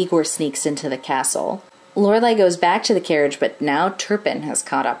them while Igor sneaks into the castle. Lorelai goes back to the carriage, but now Turpin has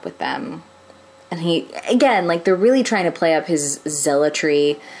caught up with them. And he, again, like, they're really trying to play up his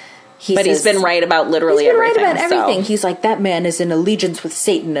zealotry. He's been right about literally everything. He's been right about everything. He's like, that man is in allegiance with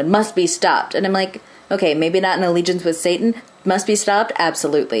Satan and must be stopped. And I'm like, okay, maybe not in allegiance with Satan, must be stopped?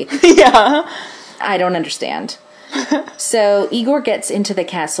 Absolutely. Yeah. I don't understand. So Igor gets into the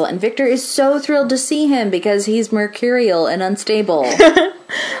castle, and Victor is so thrilled to see him because he's mercurial and unstable.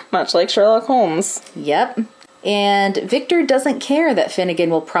 Much like Sherlock Holmes. Yep. And Victor doesn't care that Finnegan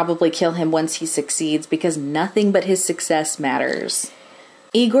will probably kill him once he succeeds because nothing but his success matters.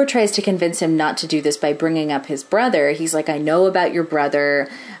 Igor tries to convince him not to do this by bringing up his brother. He's like, I know about your brother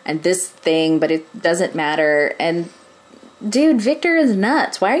and this thing, but it doesn't matter. And dude, Victor is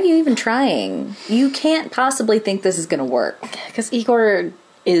nuts. Why are you even trying? You can't possibly think this is going to work. Because Igor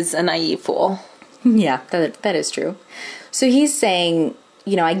is a naive fool. Yeah, that is true. So he's saying,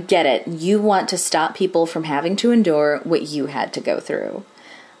 you know, I get it. You want to stop people from having to endure what you had to go through.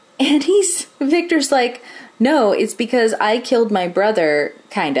 And Victor's like, no, it's because I killed my brother,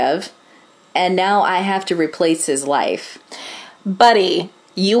 kind of, and now I have to replace his life. Buddy,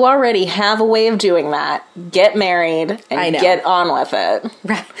 you already have a way of doing that. Get married and get on with it.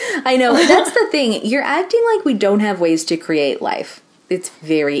 Right. I know. That's the thing. You're acting like we don't have ways to create life. It's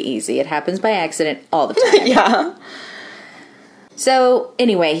very easy. It happens by accident all the time. Yeah. So,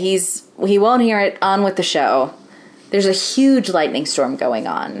 anyway, he won't hear it. On with the show. There's a huge lightning storm going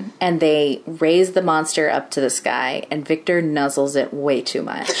on, and they raise the monster up to the sky, and Victor nuzzles it way too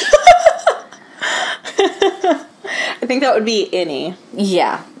much. I think that would be any.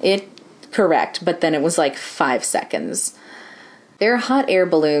 Yeah, correct, but then it was like 5 seconds. There are hot air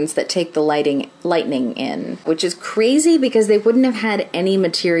balloons that take the lightning in, which is crazy because they wouldn't have had any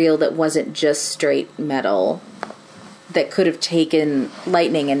material that wasn't just straight metal that could have taken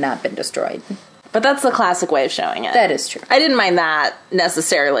lightning and not been destroyed. But that's the classic way of showing it. That is true. I didn't mind that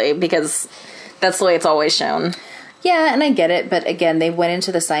necessarily because that's the way it's always shown. Yeah, and I get it, but again, they went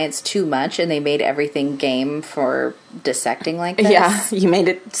into the science too much and they made everything game for dissecting like this. Yeah, you made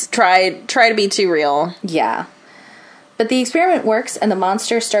it try to be too real. Yeah. But the experiment works and the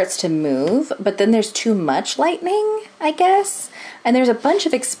monster starts to move, but then there's too much lightning, I guess. And there's a bunch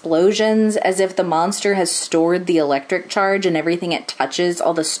of explosions as if the monster has stored the electric charge and everything it touches,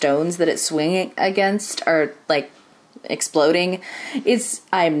 all the stones that it's swinging against are like exploding.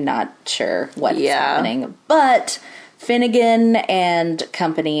 I'm not sure what is happening. But Finnegan and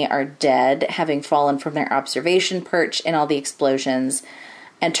company are dead, having fallen from their observation perch in all the explosions.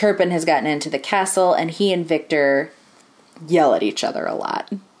 And Turpin has gotten into the castle, and he and Victor yell at each other a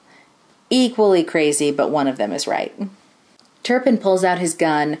lot. Equally crazy, but one of them is right. Turpin pulls out his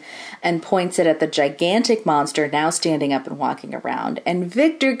gun and points it at the gigantic monster now standing up and walking around. And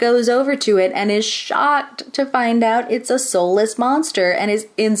Victor goes over to it and is shocked to find out it's a soulless monster and is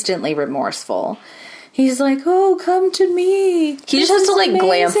instantly remorseful. He's like, oh, come to me. He just has to, like,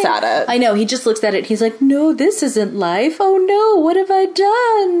 glance at it. I know, he just looks at it. He's like, no, this isn't life. Oh, no, what have I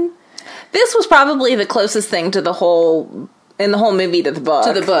done? This was probably the closest thing to the whole movie to the book.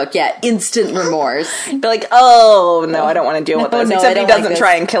 To the book, yeah. Instant remorse. Be like, oh, no, I don't want to deal with this. No, except he doesn't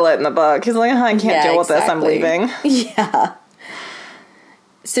try and kill it in the book. He's like, oh, I can't deal with this. I'm leaving. Yeah.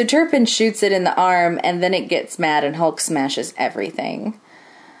 So Turpin shoots it in the arm, and then it gets mad, and Hulk smashes everything.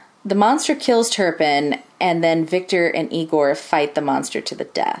 The monster kills Turpin, and then Victor and Igor fight the monster to the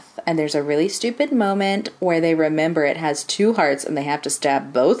death. And there's a really stupid moment where they remember it has 2 hearts and they have to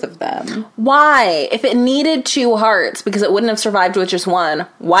stab both of them. Why? If it needed 2 hearts because it wouldn't have survived with just one,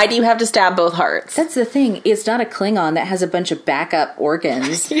 why do you have to stab both hearts? That's the thing. It's not a Klingon that has a bunch of backup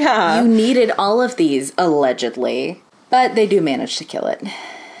organs. Yeah. You needed all of these, allegedly. But they do manage to kill it.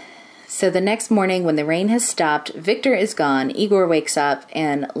 So the next morning, when the rain has stopped, Victor is gone, Igor wakes up,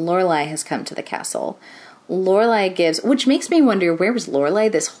 and Lorelai has come to the castle. Lorelai gives... Which makes me wonder, where was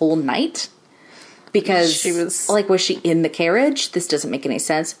Lorelai this whole night? Because, she was... Like, was she in the carriage? This doesn't make any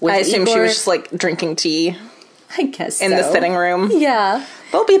sense. I assume she was just, like, drinking tea. I guess in the sitting room. Yeah.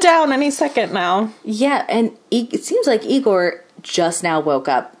 They'll be down any second now. Yeah, and it seems like Igor just now woke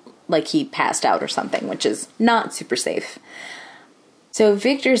up, like he passed out or something, which is not super safe. So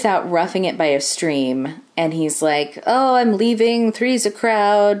Victor's out roughing it by a stream, and he's like, oh, I'm leaving, three's a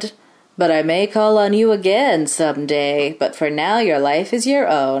crowd, but I may call on you again someday, but for now your life is your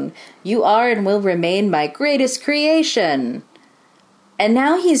own. You are and will remain my greatest creation. And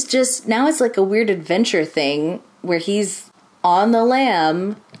now it's like a weird adventure thing where he's on the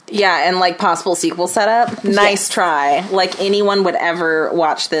lam. Yeah, and like possible sequel setup. Nice try. Like anyone would ever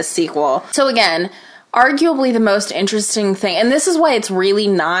watch this sequel. So again, arguably the most interesting thing, and this is why it's really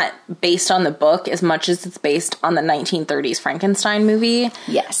not based on the book as much as it's based on the 1930s Frankenstein movie.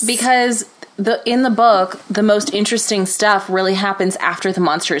 Yes. Because in the book, the most interesting stuff really happens after the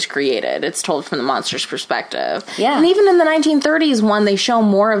monster is created. It's told from the monster's perspective. Yeah. And even in the 1930s one, they show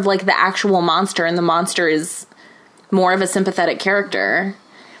more of like the actual monster, and the monster is more of a sympathetic character.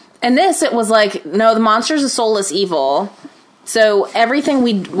 And this, it was like, no, the monster's a soulless evil. So everything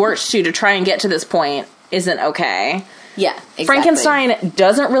we worked to try and get to this point isn't okay. Yeah, exactly. Frankenstein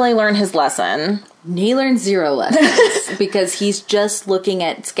doesn't really learn his lesson. He learns 0 lessons because he's just looking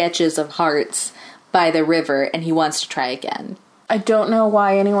at sketches of hearts by the river and he wants to try again. I don't know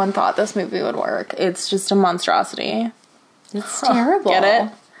why anyone thought this movie would work. It's just a monstrosity. It's terrible. Get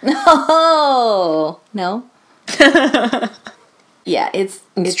it? Oh, no. Yeah, it's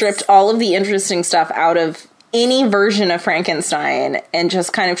stripped all of the interesting stuff out of any version of Frankenstein and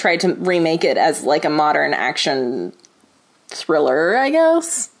just kind of tried to remake it as like a modern action thriller, I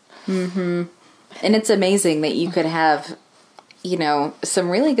guess. Mm-hmm. And it's amazing that you could have, you know, some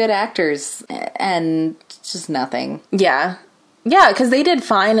really good actors and just nothing. Yeah. Yeah, because they did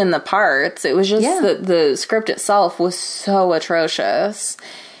fine in the parts. It was just the script itself was so atrocious.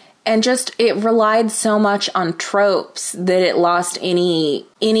 And just, it relied so much on tropes that it lost any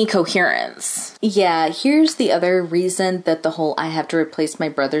coherence. Yeah, here's the other reason that the whole I have to replace my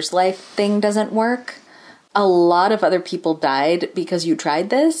brother's life thing doesn't work. A lot of other people died because you tried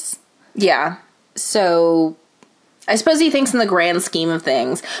this. Yeah. So I suppose he thinks in the grand scheme of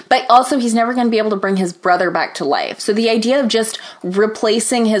things, but also he's never going to be able to bring his brother back to life. So the idea of just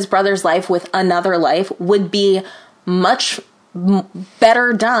replacing his brother's life with another life would be much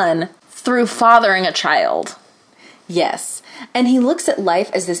better done through fathering a child. Yes. And he looks at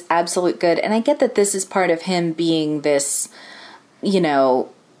life as this absolute good. And I get that this is part of him being this, you know,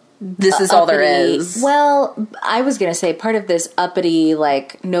 this is all there is. Well, I was going to say part of this uppity,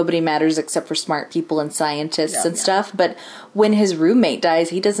 like, nobody matters except for smart people and scientists and stuff. But when his roommate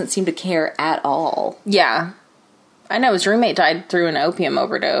dies, he doesn't seem to care at all. Yeah. I know his roommate died through an opium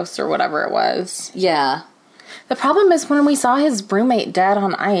overdose or whatever it was. Yeah. The problem is when we saw his roommate dead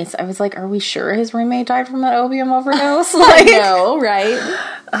on ice, I was like, are we sure his roommate died from an opium overdose? Like, I know, right?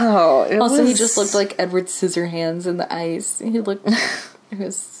 Oh, also, he just looked like Edward Scissorhands in the ice. He looked... It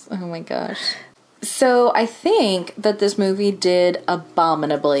was... Oh my gosh. So, I think that this movie did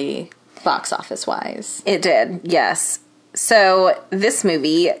abominably box office-wise. It did, yes. So, this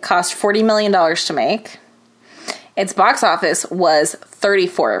movie cost $40 million to make. Its box office was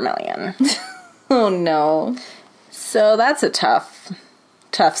 $34 million. Oh no. So that's a tough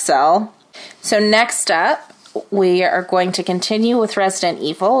sell. So next up, we are going to continue with Resident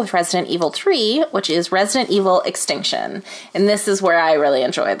Evil 3, which is Resident Evil Extinction. And this is where I really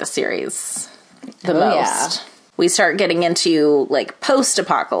enjoy the series the most. Yeah. We start getting into like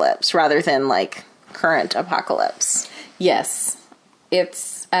post-apocalypse rather than like current apocalypse. Yes.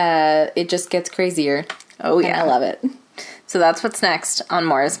 It's it just gets crazier. Oh yeah. And I love it. So that's what's next on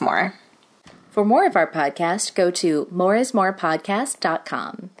More is More. For more of our podcast, go to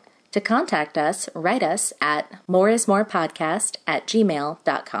moreismorepodcast.com. To contact us, write us at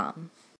moreismorepodcast@gmail.com.